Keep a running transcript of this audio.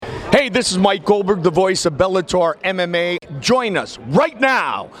Hey, this is Mike Goldberg, the voice of Bellator MMA. Join us right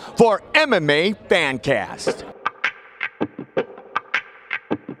now for MMA Fancast.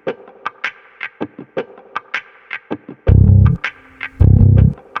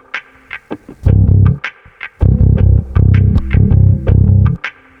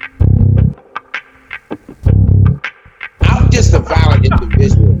 I'm just a violent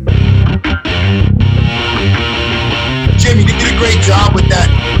individual. Jimmy, you did a great job with that.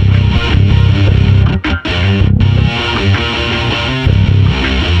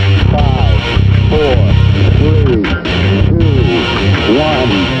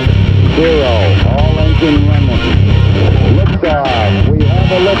 All engine running. Liftoff. We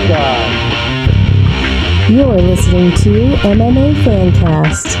have a liftoff. You're listening to MMA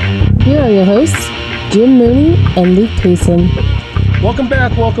Fancast. Here are your hosts, Jim Mooney and Luke Payson. Welcome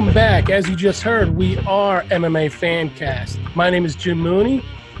back. As you just heard, we are MMA Fancast. My name is Jim Mooney.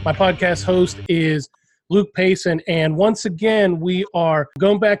 My podcast host is Luke Payson, and once again, we are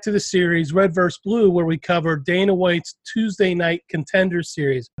going back to the series Red vs. Blue, where we cover Dana White's Tuesday Night Contender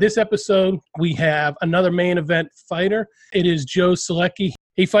Series. This episode, we have another main event fighter. It is Joe Solecki.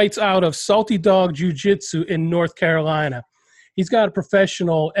 He fights out of Salty Dog Jiu-Jitsu in North Carolina. He's got a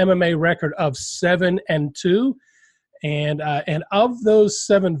professional MMA record of 7-2, and of those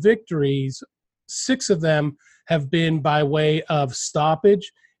 7 victories, 6 of them have been by way of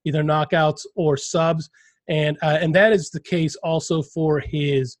stoppage, either knockouts or subs, and that is the case also for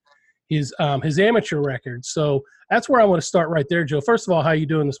his amateur record. So that's where I want to start right there, Joe. First of all, how are you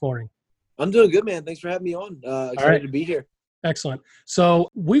doing this morning? I'm doing good, man. Thanks for having me on. Excited to be here. Excellent. So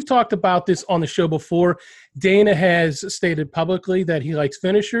we've talked about this on the show before. Dana has stated publicly that he likes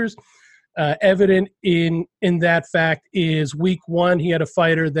finishers. Evident in that fact is week 1, he had a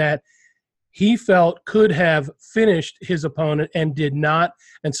fighter that he felt could have finished his opponent and did not,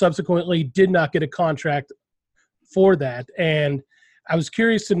 and subsequently did not get a contract for that. And I was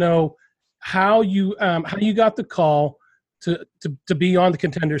curious to know how you got the call to be on the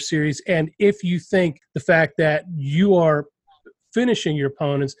Contender Series, and if you think the fact that you are finishing your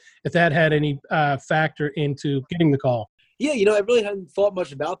opponents, if that had any factor into getting the call. Yeah, I really hadn't thought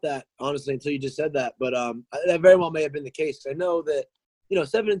much about that, honestly, until you just said that. But that very well may have been the case. I know that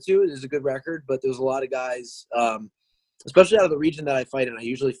 7-2 is a good record, but there's a lot of guys, especially out of the region that I fight in. I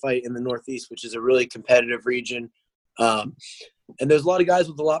usually fight in the Northeast, which is a really competitive region. And there's a lot of guys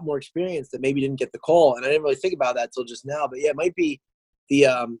with a lot more experience that maybe didn't get the call. And I didn't really think about that till just now. But yeah, it might be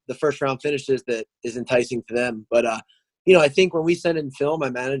the first round finishes that is enticing to them. But, I think when we sent in film, my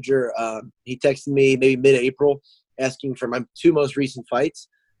manager, he texted me maybe mid-April asking for my 2 most recent fights.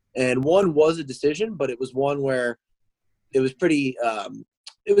 And one was a decision, but it was one where it was pretty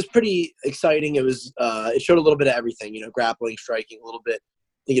exciting. It was it showed a little bit of everything, grappling, striking a little bit.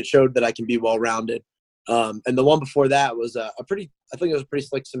 I think it showed that I can be well-rounded. And the one before that was I think it was a pretty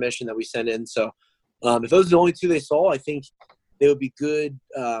slick submission that we sent in. So if those are the only 2 they saw, I think they would be good.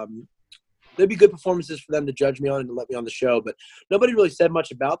 They'd be good performances for them to judge me on and to let me on the show. But nobody really said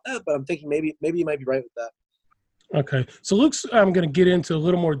much about that. But I'm thinking maybe you might be right with that. Okay. So Luke's I'm going to get into a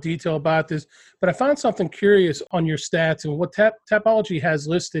little more detail about this, but I found something curious on your stats, and what Tapology has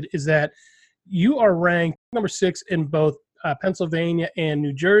listed is that you are ranked number 6 in both Pennsylvania and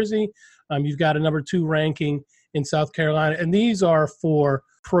New Jersey. You've got a number 2 ranking in South Carolina, and these are for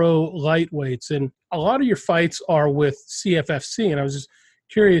pro lightweights. And a lot of your fights are with CFFC, and I was just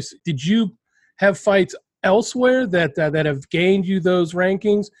curious, did you have fights elsewhere that have gained you those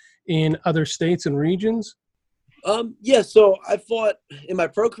rankings in other states and regions? Yeah, so I fought in my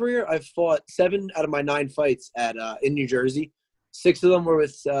pro career. I've fought 7 out of my 9 fights at in New Jersey. 6 of them were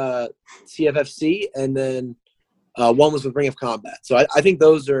with CFFC, and then 1 was with Ring of Combat. So I think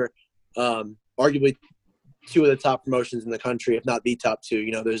those are arguably 2 of the top promotions in the country, if not the top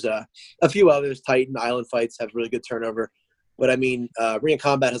 2. There's a few others. Titan Island fights have really good turnover, but I mean, Ring of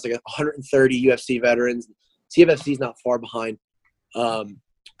Combat has like 130 UFC veterans. CFFC is not far behind.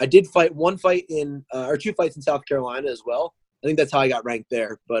 I did fight 2 fights in South Carolina as well. I think that's how I got ranked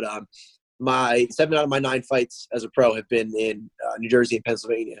there. But my 7 out of my 9 fights as a pro have been in New Jersey and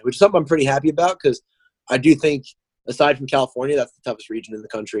Pennsylvania, which is something I'm pretty happy about because I do think, aside from California, that's the toughest region in the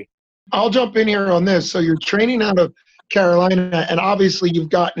country. I'll jump in here on this. So you're training out of Carolina, and obviously you've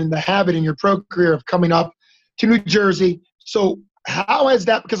gotten in the habit in your pro career of coming up to New Jersey. So how has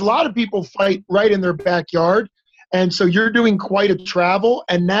that – because a lot of people fight right in their backyard. And so you're doing quite a travel,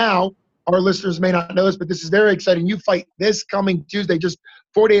 and now our listeners may not know this, but this is very exciting. You fight this coming Tuesday, just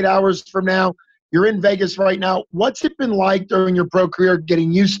 48 hours from now. You're in Vegas right now. What's it been like during your pro career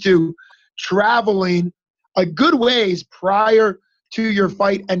getting used to traveling a good ways prior to your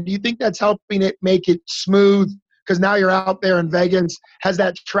fight? And do you think that's helping it make it smooth? Because now you're out there in Vegas. Has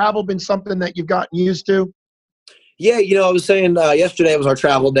that travel been something that you've gotten used to? Yeah, I was saying yesterday was our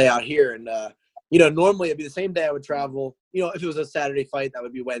travel day out here, and normally it'd be the same day I would travel. If it was a Saturday fight, that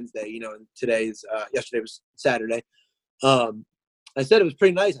would be Wednesday. And yesterday was Saturday. I said it was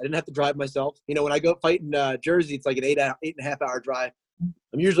pretty nice. I didn't have to drive myself. When I go fight in Jersey, it's like an 8.5 hour drive.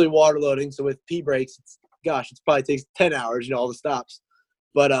 I'm usually water loading, so with P breaks, it probably takes 10 hours. All the stops.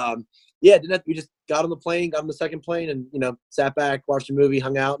 But we just got on the plane, got on the second plane, and sat back, watched a movie,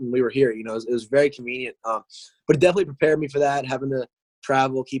 hung out, and we were here. It was very convenient. But it definitely prepared me for that, having to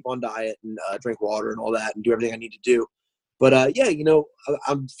travel, keep on diet, and drink water and all that, and do everything I need to do. But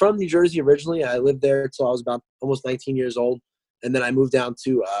I'm from New Jersey originally. I lived there until I was about almost 19 years old, and then I moved down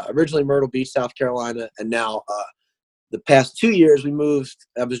to originally Myrtle Beach, South Carolina, and now the past 2 years we moved.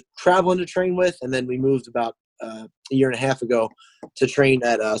 I was traveling to train with, and then we moved about a year and a half ago to train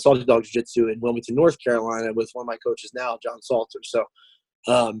at Salty Dog Jiu-Jitsu in Wilmington, North Carolina, with one of my coaches now, John Salter. So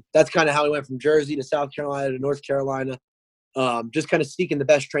that's kind of how we went from Jersey to South Carolina to North Carolina, just kind of seeking the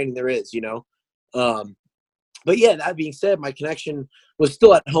best training there is, But yeah, that being said, my connection was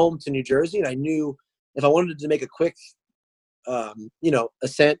still at home to New Jersey, and I knew if I wanted to make a quick,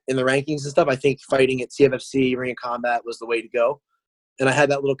 ascent in the rankings and stuff, I think fighting at CFFC, Ring of Combat was the way to go. And I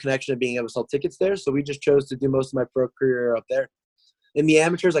had that little connection of being able to sell tickets there, so we just chose to do most of my pro career up there. In the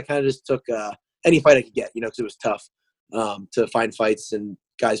amateurs, I kind of just took any fight I could get, because it was tough to find fights and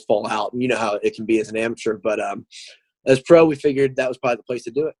guys fall out, and you know how it can be as an amateur. But as pro, we figured that was probably the place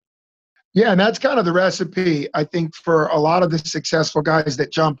to do it. Yeah, and that's kind of the recipe, I think, for a lot of the successful guys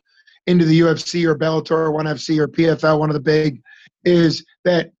that jump into the UFC or Bellator or ONE FC or PFL, one of the big, is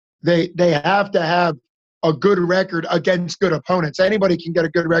that they have to have a good record against good opponents. Anybody can get a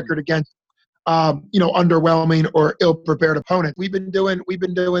good record against, underwhelming or ill-prepared opponents. We've been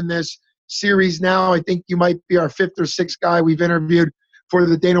doing this series now. I think you might be our fifth or sixth guy we've interviewed for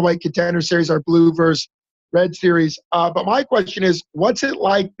the Dana White Contender Series, our blue versus red series. But my question is, what's it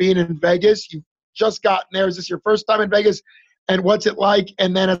like being in Vegas? You've just gotten there. Is this your first time in Vegas? And what's it like?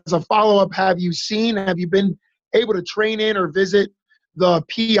 And then as a follow-up, have you been able to train in or visit the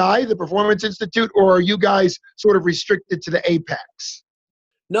PI, the Performance Institute, or are you guys sort of restricted to the Apex?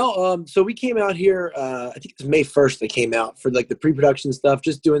 No, so we came out here, I think it was May 1st they came out for like the pre-production stuff,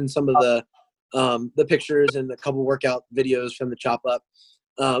 just doing some of the pictures and a couple workout videos from the Chop Up.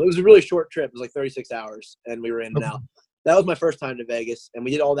 It was a really short trip. It was like 36 hours, and we were in and out. That was my first time to Vegas, and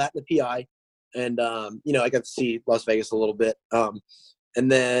we did all that in the PI. And, I got to see Las Vegas a little bit. And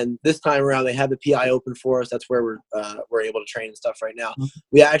then this time around, they had the PI open for us. That's where we're able to train and stuff right now.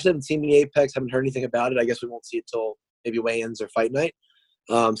 We actually haven't seen the Apex, haven't heard anything about it. I guess we won't see it till maybe weigh-ins or fight night.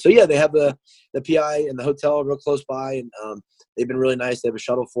 So yeah, they have the PI and the hotel real close by, and they've been really nice. They have a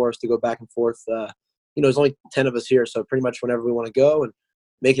shuttle for us to go back and forth. There's only 10 of us here, so pretty much whenever we want to go, and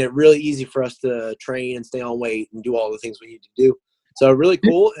making it really easy for us to train and stay on weight and do all the things we need to do. So really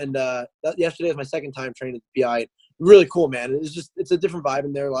cool. And yesterday was my second time training at the PI. Really cool, man. It's a different vibe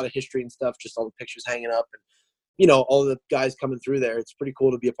in there, a lot of history and stuff, just all the pictures hanging up and, all the guys coming through there. It's pretty cool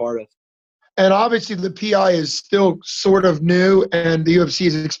to be a part of. And obviously the PI is still sort of new, and the UFC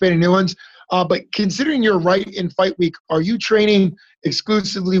is expanding new ones. But considering you're right in fight week, are you training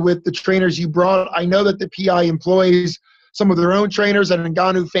exclusively with the trainers you brought? I know that the PI employs some of their own trainers, and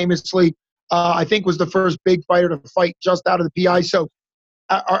Ngannou famously, I think, was the first big fighter to fight just out of the PI. So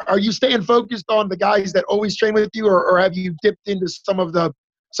are you staying focused on the guys that always train with you, or have you dipped into some of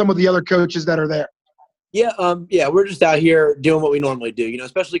the other coaches that are there? Yeah, we're just out here doing what we normally do,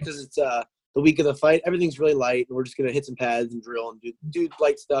 especially because it's the week of the fight. Everything's really light, and we're just going to hit some pads and drill and do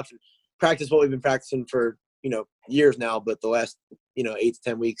light stuff and practice what we've been practicing for, years now, but the last, 8 to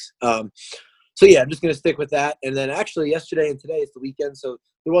 10 weeks. So yeah, I'm just going to stick with that. And then actually yesterday and today it's the weekend, so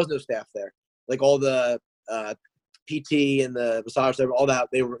there was no staff there. Like all the PT and the massage, all that,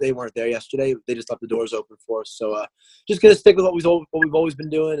 they weren't there yesterday. They just left the doors open for us. So just going to stick with what we've always been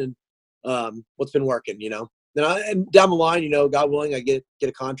doing and what's been working, And down the line, God willing, I get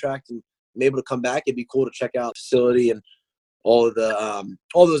a contract and I'm able to come back. It'd be cool to check out the facility and all of the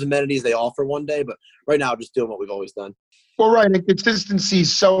all those amenities they offer one day. But right now, just doing what we've always done. Well, right, and consistency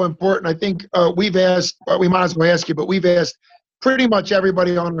is so important. I think we might as well ask you, but we've asked pretty much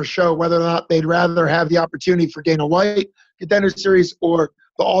everybody on our show whether or not they'd rather have the opportunity for Dana White Contender Series or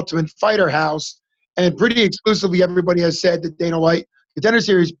the Ultimate Fighter House. And pretty exclusively, everybody has said that Dana White Contender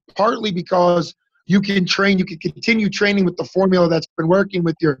Series, partly because you can continue training with the formula that's been working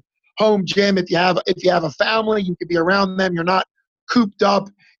with your home gym. If you have a family, you could be around them. You're not cooped up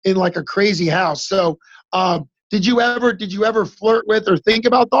in like a crazy house. So Did you ever flirt with or think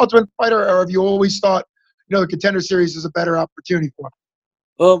about the Ultimate Fighter, or have you always thought, the Contender Series is a better opportunity for him?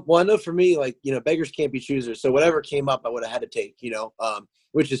 Well, I know for me, beggars can't be choosers. So whatever came up, I would have had to take,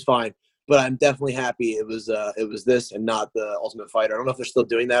 which is fine. But I'm definitely happy it was this and not the Ultimate Fighter. I don't know if they're still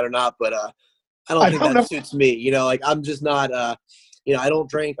doing that or not, but I don't think that suits me. I'm just not, I don't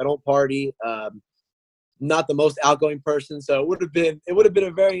drink, I don't party. Not the most outgoing person. So it would have been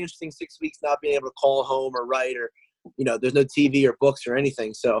a very interesting 6 weeks not being able to call home or write, or, there's no TV or books or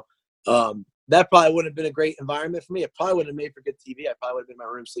anything. So that probably wouldn't have been a great environment for me. It probably wouldn't have made for good TV. I probably would have been in my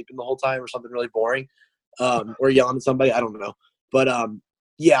room sleeping the whole time or something really boring, or yelling at somebody. I don't know. But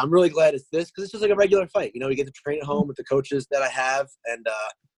yeah, I'm really glad it's this, because it's just like a regular fight. We get to train at home with the coaches that I have, and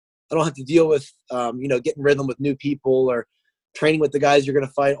I don't have to deal with, getting rhythm with new people or training with the guys you're going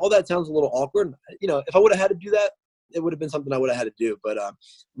to fight. All that sounds a little awkward. If I would have had to do that, it would have been something I would have had to do. But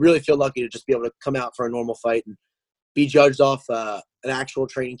really feel lucky to just be able to come out for a normal fight and be judged off an actual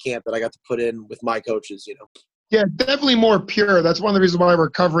training camp that I got to put in with my coaches, Yeah, definitely more pure. That's one of the reasons why we're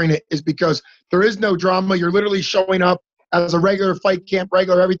covering it, is because there is no drama. You're literally showing up as a regular fight camp,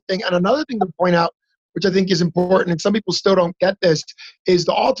 regular everything. And another thing to point out, which I think is important, and some people still don't get this, is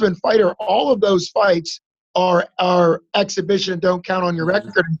the Ultimate Fighter, all of those fights are exhibition and don't count on your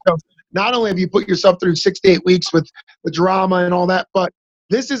record. And so not only have you put yourself through 6 to 8 weeks with the drama and all that, but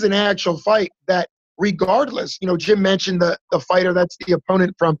this is an actual fight that regardless, Jim mentioned the fighter, that's the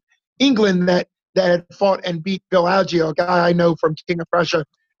opponent from England that had fought and beat Bill Algeo, a guy I know from King of Prussia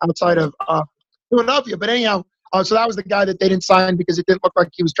outside of Philadelphia. But anyhow, so that was the guy that they didn't sign because it didn't look like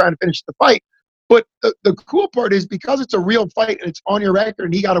he was trying to finish the fight. But the cool part is, because it's a real fight and it's on your record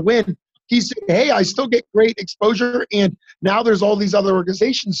and he got to win, he's saying, hey, I still get great exposure, and now there's all these other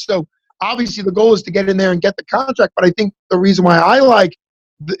organizations. So obviously the goal is to get in there and get the contract. But I think the reason why I like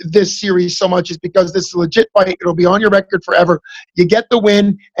this series so much is because this is a legit fight. It'll be on your record forever. You get the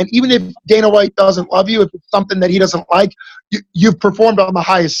win, and even if Dana White doesn't love you, if it's something that he doesn't like, you've performed on the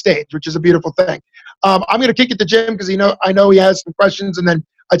highest stage, which is a beautiful thing. I'm going to kick it to Jim because I know he has some questions, and then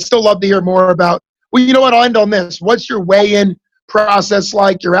I'd still love to hear more about. Well, you know what? I'll end on this. What's your weigh-in process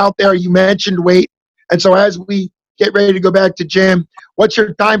like? You're out there. You mentioned weight, and so as we get ready to go back to Jim, what's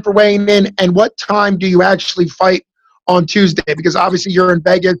your time for weighing in, and what time do you actually fight on Tuesday? Because obviously you're in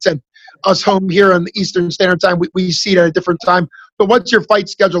Vegas and us home here on the Eastern Standard Time, we see it at a different time. But what's your fight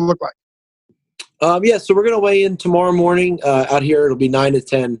schedule look like? Yeah, so we're going to weigh in tomorrow morning out here. It'll be 9 to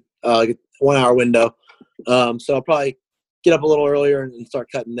 10, 1 hour window. So I'll probably get up a little earlier and start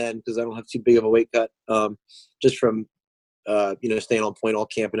cutting then, because I don't have too big of a weight cut, just from, staying on point all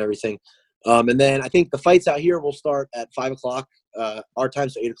camp and everything. And then I think the fights out here will start at 5 o'clock our time,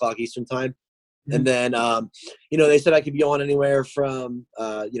 so 8 o'clock Eastern time. And then, they said I could be on anywhere from,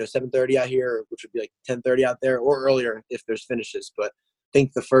 7:30 out here, which would be like 10:30 out there, or earlier if there's finishes. But I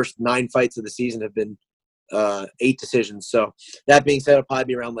think the first 9 fights of the season have been 8 decisions. So that being said, it'll probably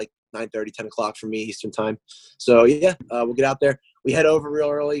be around like 9:30, 10 o'clock for me Eastern time. So yeah, we'll get out there. We head over real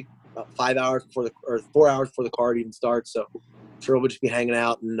early, about 5 hours before 4 hours before the card even starts. So I'm sure we'll just be hanging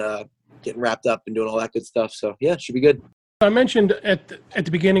out and getting wrapped up and doing all that good stuff. So yeah, it should be good. I mentioned at the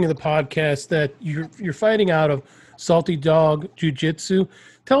beginning of the podcast that you're fighting out of Salty Dog Jiu-Jitsu.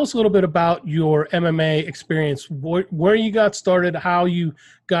 Tell us a little bit about your MMA experience, where you got started, how you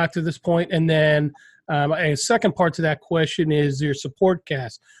got to this point, and then a second part to that question is your support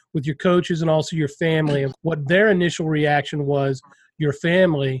cast with your coaches and also your family, and what their initial reaction was, your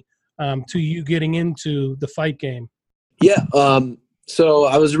family, to you getting into the fight game. Yeah, so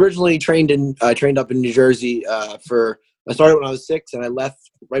I was originally trained up in New Jersey I started when I was 6, and I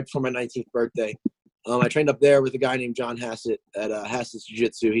left right before my 19th birthday. I trained up there with a guy named John Hassett at Hassett's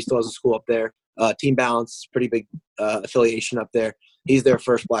Jiu-Jitsu. He still has a school up there. Team Balance, pretty big affiliation up there. He's their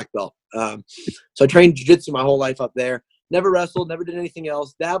first black belt. So I trained Jiu-Jitsu my whole life up there. Never wrestled, never did anything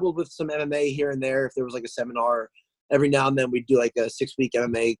else. Dabbled with some MMA here and there if there was like a seminar. Every now and then we'd do like a 6-week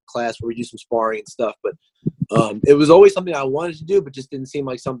MMA class where we do some sparring and stuff. But it was always something I wanted to do, but just didn't seem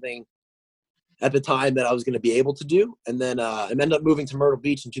like something at the time that I was going to be able to do. And then I ended up moving to Myrtle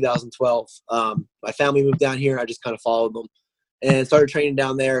Beach in 2012. My family moved down here. I just kind of followed them and started training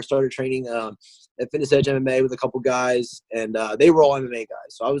down there. Started training at Fitness Edge MMA with a couple guys, and they were all MMA guys.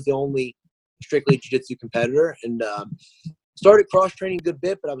 So I was the only strictly jiu-jitsu competitor, and started cross-training a good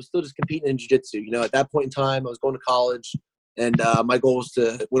bit, but I was still just competing in jiu-jitsu. At that point in time, I was going to college, and my goal was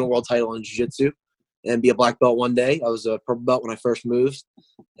to win a world title in jiu-jitsu and be a black belt one day. I was a purple belt when I first moved.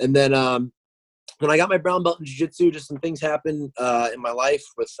 And then when I got my brown belt in jiu-jitsu, just some things happened in my life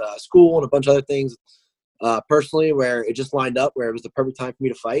with school and a bunch of other things personally where it just lined up, where it was the perfect time for me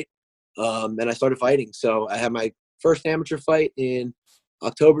to fight. and I started fighting. So I had my first amateur fight in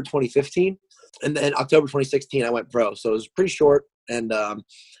October 2015, and then October 2016 I went pro. So it was pretty short, and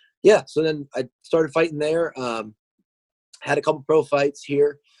so then I started fighting there. Had a couple pro fights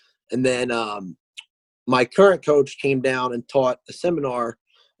here, and then my current coach came down and taught a seminar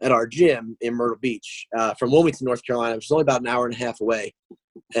at our gym in Myrtle Beach from Wilmington, North Carolina, which is only about an hour and a half away.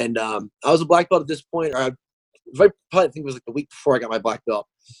 And I was a black belt at this point, or I probably think it was like the week before I got my black belt.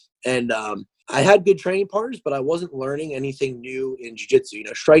 And I had good training partners, but I wasn't learning anything new in jiu-jitsu. You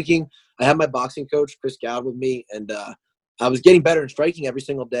know, striking, I had my boxing coach, Chris Gowd, with me, and I was getting better in striking every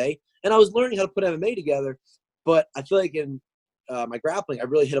single day. And I was learning how to put MMA together, but I feel like in my grappling, I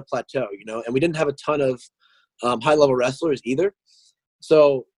really hit a plateau, you know, and we didn't have a ton of high-level wrestlers either.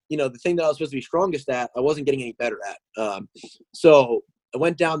 So, you know, the thing that I was supposed to be strongest at, I wasn't getting any better at. So I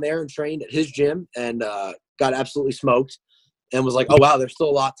went down there and trained at his gym and got absolutely smoked and was like, oh, wow, there's still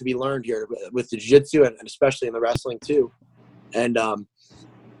a lot to be learned here with the jiu-jitsu and especially in the wrestling too. And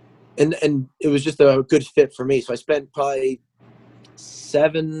it was just a good fit for me. So I spent probably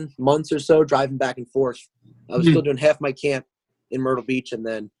 7 months or so driving back and forth. I was still doing half my camp in Myrtle Beach, and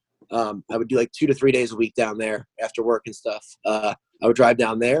then I would do like 2 to 3 days a week down there after work and stuff. I would drive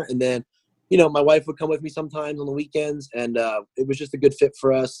down there, and then, you know, my wife would come with me sometimes on the weekends, and it was just a good fit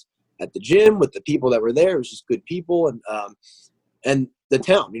for us at the gym with the people that were there. It was just good people and the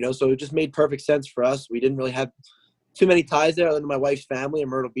town, you know, so it just made perfect sense for us. We didn't really have too many ties there other than my wife's family in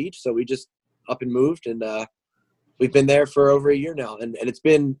Myrtle Beach, so we just up and moved, and we've been there for over a year now. And it's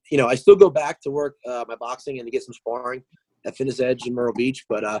been, you know, I still go back to work my boxing and to get some sparring at Fitness Edge in Myrtle Beach,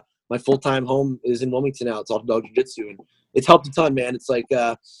 but my full-time home is in Wilmington now. It's Off Dog Jiu-Jitsu, and it's helped a ton, man. It's like,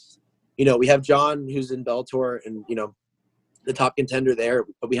 you know, we have John, who's in Bellator and, you know, the top contender there,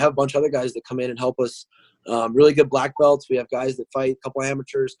 but we have a bunch of other guys that come in and help us. Really good black belts. We have guys that fight, a couple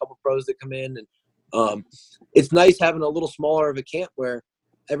amateurs, a couple pros that come in, and it's nice having a little smaller of a camp where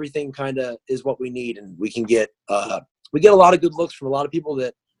everything kind of is what we need, and we can get a lot of good looks from a lot of people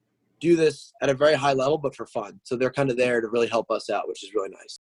that do this at a very high level, but for fun. So they're kind of there to really help us out, which is really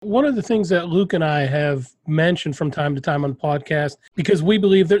nice. One of the things that Luke and I have mentioned from time to time on the podcast, because we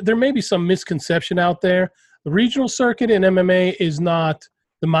believe there may be some misconception out there. The regional circuit in MMA is not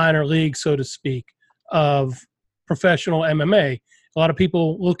the minor league, so to speak, of professional MMA. A lot of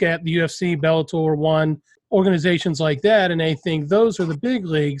people look at the UFC, Bellator, ONE, organizations like that, and they think those are the big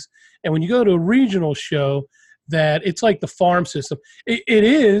leagues. And when you go to a regional show, that it's like the farm system. It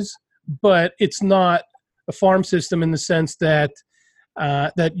is, but it's not a farm system in the sense that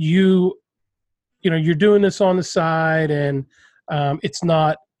that you're doing this on the side, and it's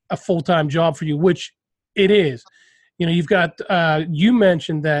not a full-time job for you, which it is. You know, you've got you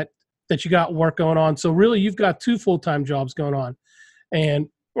mentioned that you got work going on, so really you've got 2 full-time jobs going on, and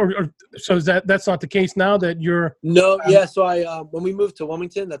so is that's not the case now that you're yeah. So I when we moved to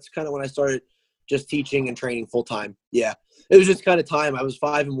Wilmington, that's kind of when I started just teaching and training full-time. Yeah, it was just kind of time. I was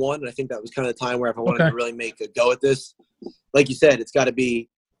 5-1, and I think that was kind of the time where if I wanted to really make a go at this, like you said, it's got to be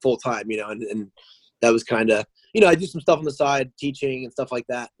full-time, you know, and that was kind of, you know, I do some stuff on the side, teaching and stuff like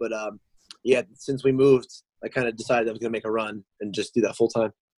that. But yeah, since we moved, I kind of decided I was going to make a run and just do that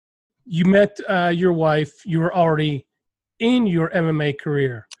full-time. You met your wife, you were already in your MMA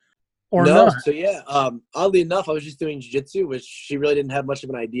career, or no? not? So yeah, oddly enough, I was just doing jiu-jitsu, which she really didn't have much of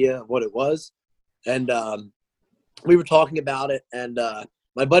an idea of what it was. And we were talking about it, and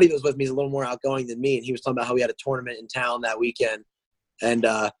my buddy that was with me is a little more outgoing than me, and he was talking about how we had a tournament in town that weekend. And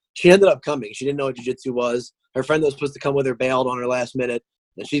she ended up coming. She didn't know what jiu-jitsu was. Her friend that was supposed to come with her bailed on her last minute,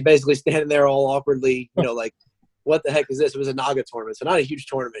 and she's basically standing there all awkwardly, you know, like, what the heck is this? It was a Naga tournament, so not a huge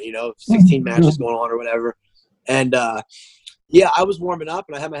tournament, you know, 16 matches going on or whatever. And yeah, I was warming up,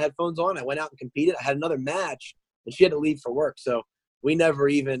 and I had my headphones on. I went out and competed. I had another match, and she had to leave for work, so we never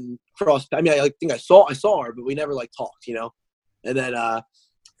even crossed. I mean, I think I saw her, but we never like talked, you know. And then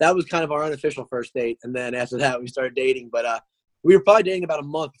that was kind of our unofficial first date. And then after that, we started dating. But we were probably dating about a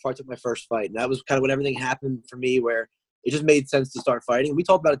month before I took my first fight, and that was kind of when everything happened for me, where it just made sense to start fighting. We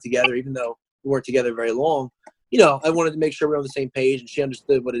talked about it together, even though we weren't together very long. You know, I wanted to make sure we were on the same page, and she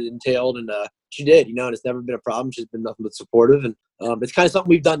understood what it entailed, and she did. You know, and it's never been a problem. She's been nothing but supportive, and it's kind of something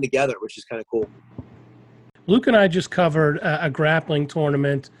we've done together, which is kind of cool. Luke and I just covered a grappling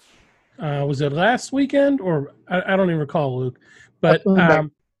tournament. Was it last weekend, or I don't even recall, Luke? But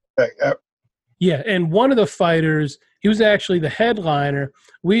yeah, and one of the fighters, he was actually the headliner.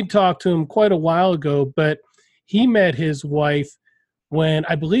 We'd talked to him quite a while ago, but he met his wife when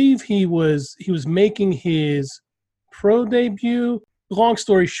I believe he was making his pro debut. Long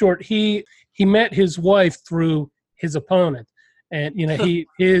story short, he met his wife through his opponent, And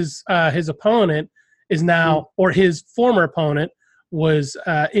his opponent is now, or his former opponent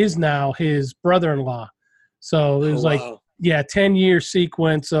is now his brother-in-law. So it was 10-year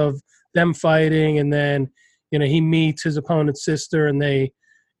sequence of them fighting, and then he meets his opponent's sister, and they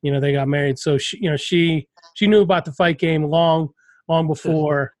got married. So she knew about the fight game long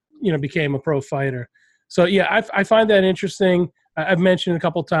before became a pro fighter. So yeah, I find that interesting. I've mentioned it a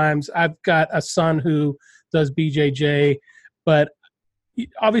couple times. I've got a son who does BJJ, but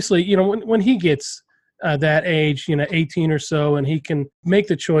obviously when he gets that age, 18 or so, and he can make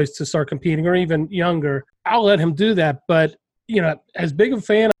the choice to start competing, or even younger, I'll let him do that. But as big of a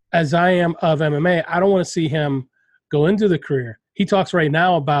fan as I am of MMA, I don't want to see him go into the career. He talks right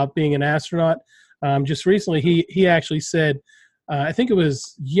now about being an astronaut. Just recently, he actually said, I think it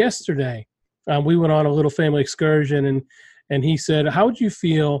was yesterday, we went on a little family excursion, and he said, how would you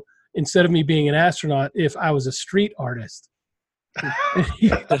feel instead of me being an astronaut if I was a street artist?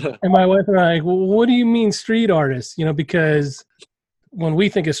 And my wife and I are like, well, what do you mean street artist? Because when we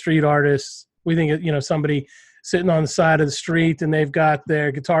think of street artists, we think of, somebody sitting on the side of the street and they've got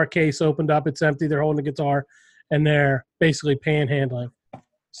their guitar case opened up, it's empty, they're holding the guitar, and they're basically panhandling.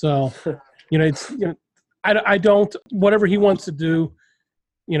 So, I don't, whatever he wants to do,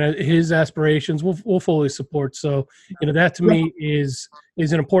 his aspirations, we'll fully support. So, that to me is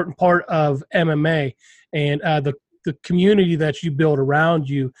an important part of MMA, and the community that you build around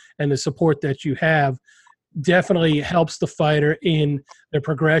you and the support that you have definitely helps the fighter in their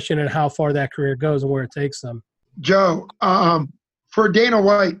progression and how far that career goes and where it takes them. Joe, for Dana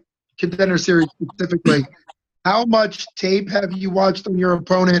White Contender Series specifically, how much tape have you watched on your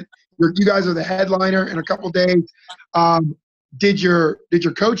opponent? You guys are the headliner in a couple days. Did your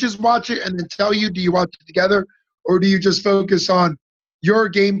coaches watch it and then tell you? Do you watch it together, or do you just focus on your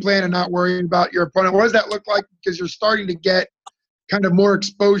game plan and not worrying about your opponent? What does that look like? Because you're starting to get kind of more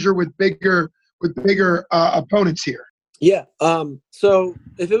exposure with bigger opponents here. Yeah. So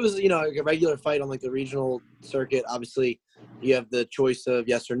if it was, like a regular fight on like the regional circuit, obviously you have the choice of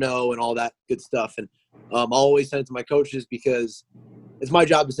yes or no and all that good stuff. And I'll always send it to my coaches because it's my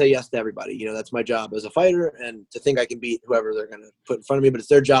job to say yes to everybody. That's my job as a fighter, and to think I can beat whoever they're going to put in front of me, but it's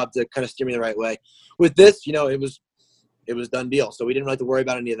their job to kind of steer me the right way. With this, it was done deal. So we didn't have to worry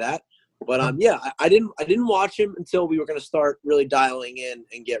about any of that. But I didn't watch him until we were going to start really dialing in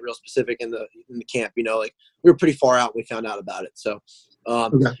and get real specific in the camp. Like we were pretty far out when we found out about it. So I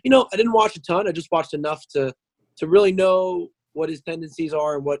didn't watch a ton. I just watched enough to really know what his tendencies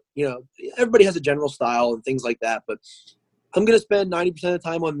are and what everybody has a general style and things like that. But I'm going to spend 90% of the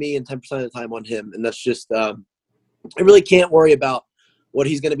time on me and 10% of the time on him, and that's just I really can't worry about what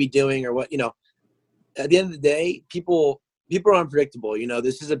he's going to be doing or what At the end of the day, people are unpredictable.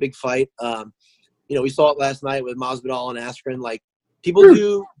 This is a big fight. We saw it last night with Masvidal and Askren. Like, people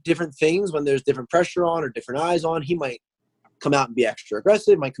do different things when there's different pressure on or different eyes on. He might come out and be extra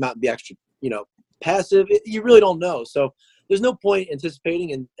aggressive, might come out and be extra, passive. You really don't know. So there's no point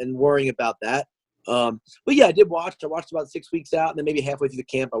anticipating and worrying about that. But yeah, I did watch. I watched about 6 weeks out, and then maybe halfway through the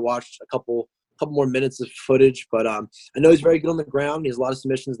camp, I watched a couple more minutes of footage. But I know he's very good on the ground. He has a lot of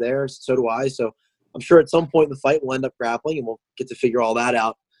submissions there. So do I. So I'm sure at some point in the fight we'll end up grappling, and we'll get to figure all that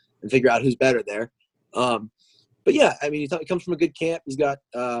out and figure out who's better there. But yeah, I mean, he comes from a good camp. He's got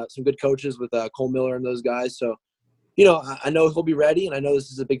some good coaches with Cole Miller and those guys. So, I know he'll be ready, and I know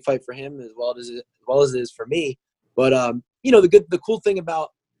this is a big fight for him as well as it is for me. But the cool thing about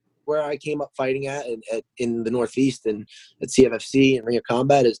where I came up fighting in the Northeast and at CFFC and Ring of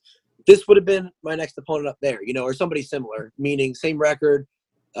Combat is this would have been my next opponent up there, or somebody similar, meaning same record.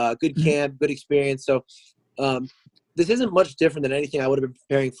 Good camp, good experience. So this isn't much different than anything I would have been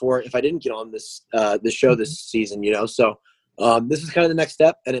preparing for if I didn't get on this show this season. So this is kind of the next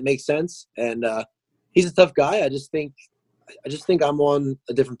step, and it makes sense. And he's a tough guy. I just think I'm on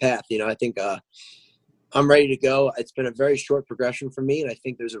a different path. I think I'm ready to go. It's been a very short progression for me, and I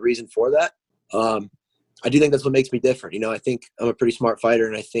think there's a reason for that. I do think that's what makes me different. I think I'm a pretty smart fighter,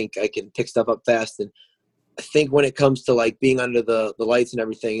 and I think I can pick stuff up fast. And I think when it comes to like being under the lights and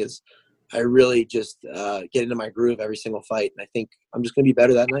everything, is I really just get into my groove every single fight, and I think I'm just going to be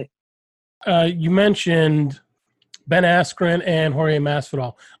better that night. You mentioned Ben Askren and Jorge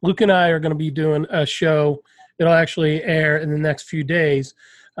Masvidal. Luke and I are going to be doing a show. It'll actually air in the next few days,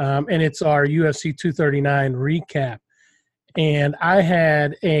 and it's our UFC 239 recap. And I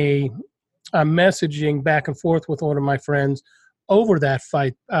had a messaging back and forth with one of my friends over that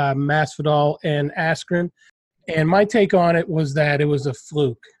fight, Masvidal and Askren. And my take on it was that it was a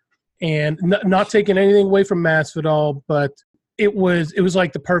fluke. And not taking anything away from Masvidal, but it was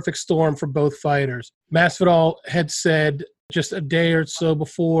like the perfect storm for both fighters. Masvidal had said just a day or so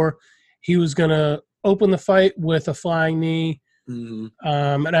before he was going to open the fight with a flying knee. Mm-hmm.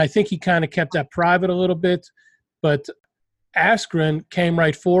 And I think he kind of kept that private a little bit. But Askren came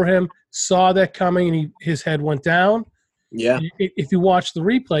right for him, saw that coming, and his head went down. Yeah. If you watch the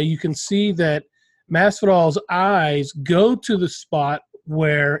replay, you can see that Masvidal's eyes go to the spot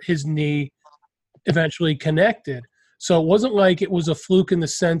where his knee eventually connected. So it wasn't like it was a fluke in the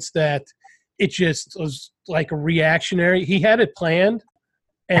sense that it just was like a reactionary. He had it planned,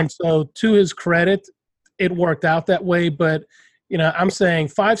 and so to his credit, it worked out that way. But, I'm saying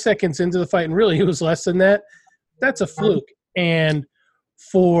 5 seconds into the fight, and really it was less than that, that's a fluke. And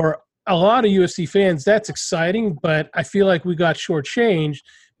for a lot of UFC fans, that's exciting, but I feel like we got shortchanged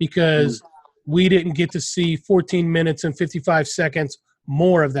because we didn't get to see 14 minutes and 55 seconds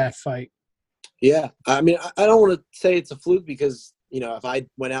more of that fight. Yeah. I mean, I don't want to say it's a fluke because, if I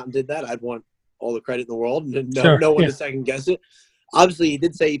went out and did that, I'd want all the credit in the world and no one to second guess it. Obviously, he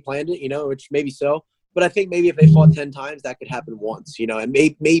did say he planned it, which maybe so. But I think maybe if they fought 10 times, that could happen once, and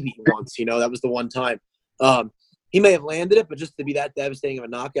maybe once, that was the one time. He may have landed it, but just to be that devastating of a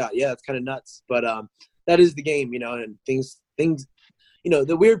knockout, yeah, it's kind of nuts. But that is the game, and things.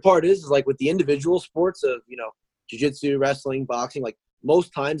 The weird part is like with the individual sports of, jiu-jitsu, wrestling, boxing, like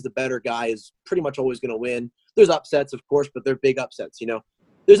most times the better guy is pretty much always going to win. There's upsets, of course, but they're big upsets,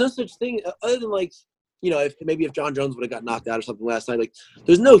 There's no such thing other than like, if John Jones would have got knocked out or something last night, like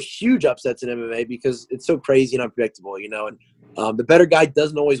there's no huge upsets in MMA because it's so crazy and unpredictable, and the better guy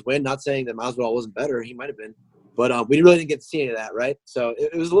doesn't always win. Not saying that Masvidal wasn't better. He might have been. But we really didn't get to see any of that, right? So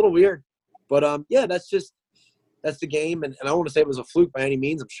it was a little weird. But, yeah, that's the game. And I don't want to say it was a fluke by any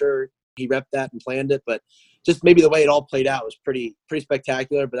means. I'm sure he repped that and planned it. But just maybe the way it all played out was pretty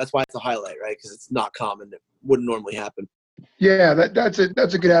spectacular. But that's why it's a highlight, right? Because it's not common. It wouldn't normally happen. Yeah, that's a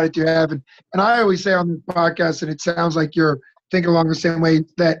good attitude to have. And I always say on the podcast, and it sounds like you're thinking along the same way,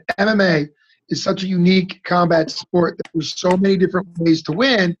 that MMA is such a unique combat sport that there's so many different ways to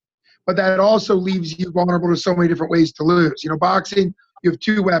win. But that also leaves you vulnerable to so many different ways to lose. Boxing, you have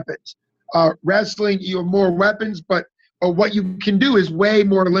 2 weapons. Wrestling, you have more weapons, but what you can do is way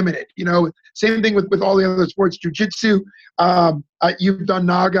more limited. Same thing with all the other sports. Jiu-jitsu, you've done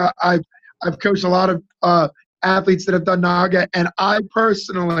Naga. I've coached a lot of athletes that have done Naga, and I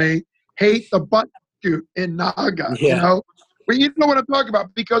personally hate the butt shoot in Naga. Yeah. But you know what I'm talking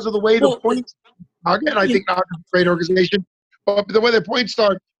about because of the way the points. Naga, and I think Naga's a great organization. But the way the points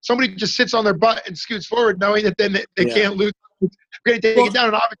are, somebody just sits on their butt and scoots forward knowing that then they can't lose. We're going to take it down.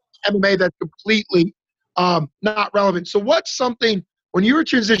 And obviously MMA, that's completely not relevant. So what's something, when you were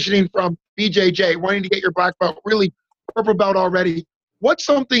transitioning from BJJ, wanting to get your black belt, really purple belt already, what's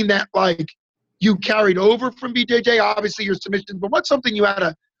something that, like, you carried over from BJJ? Obviously your submissions, but what's something you had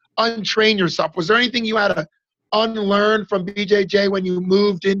to untrain yourself? Was there anything you had to unlearn from BJJ when you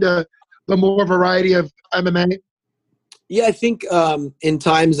moved into the more variety of MMA? Yeah, I think in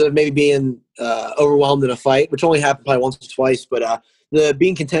times of maybe being overwhelmed in a fight, which only happened probably once or twice, but the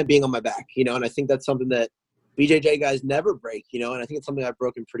being content being on my back, and I think that's something that BJJ guys never break, and I think it's something I've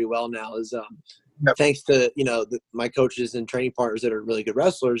broken pretty well now is thanks to, my coaches and training partners that are really good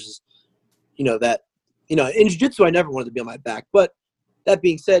wrestlers, is, that, in jiu-jitsu, I never wanted to be on my back. But that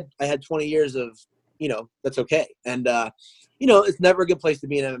being said, I had 20 years of, that's okay. And, it's never a good place to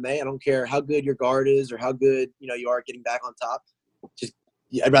be in MMA. I don't care how good your guard is or how good, you are getting back on top.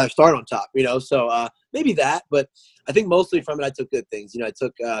 I'd rather start on top, So maybe that, but I think mostly from it, I took good things. I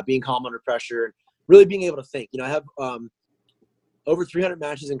took being calm under pressure and really being able to think. I have over 300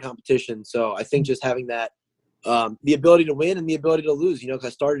 matches in competition. So I think just having that, the ability to win and the ability to lose, because I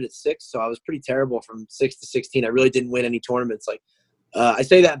started at 6, so I was pretty terrible from 6 to 16. I really didn't win any tournaments. Like I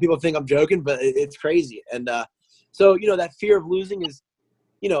say that and people think I'm joking, but it's crazy. And so, that fear of losing is,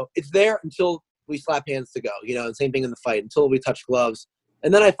 it's there until we slap hands to go, and same thing in the fight, until we touch gloves.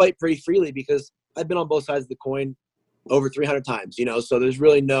 And then I fight pretty freely because I've been on both sides of the coin over 300 times, so there's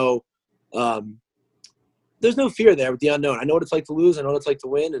really no fear there with the unknown. I know what it's like to lose. I know what it's like to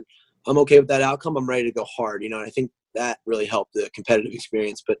win, and I'm okay with that outcome. I'm ready to go hard, and I think that really helped the competitive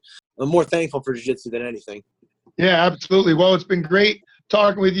experience. But I'm more thankful for jiu-jitsu than anything. Yeah, absolutely. Well, it's been great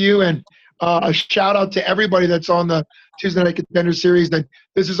talking with you, and a shout out to everybody that's on the Tuesday Night Contender Series. That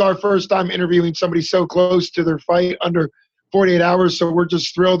this is our first time interviewing somebody so close to their fight under 48 hours. So we're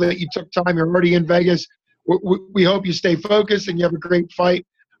just thrilled that you took time. You're already in Vegas. We hope you stay focused and you have a great fight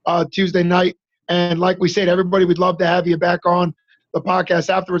Tuesday night. And like we said, everybody would love to have you back on the podcast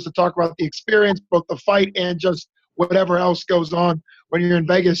afterwards to talk about the experience, both the fight and just whatever else goes on when you're in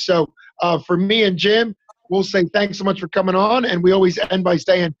Vegas. So for me and Jim, we'll say thanks so much for coming on. And we always end by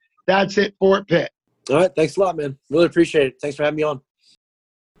saying, that's it, Fort Pitt. All right. Thanks a lot, man. Really appreciate it. Thanks for having me on.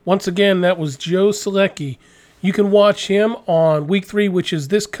 Once again, that was Joe Selecki. You can watch him on week 3, which is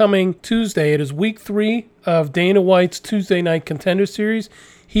this coming Tuesday. It is week 3 of Dana White's Tuesday Night Contender Series.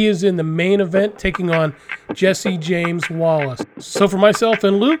 He is in the main event taking on Jesse James Wallace. So for myself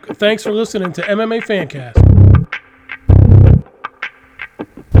and Luke, thanks for listening to MMA Fancast.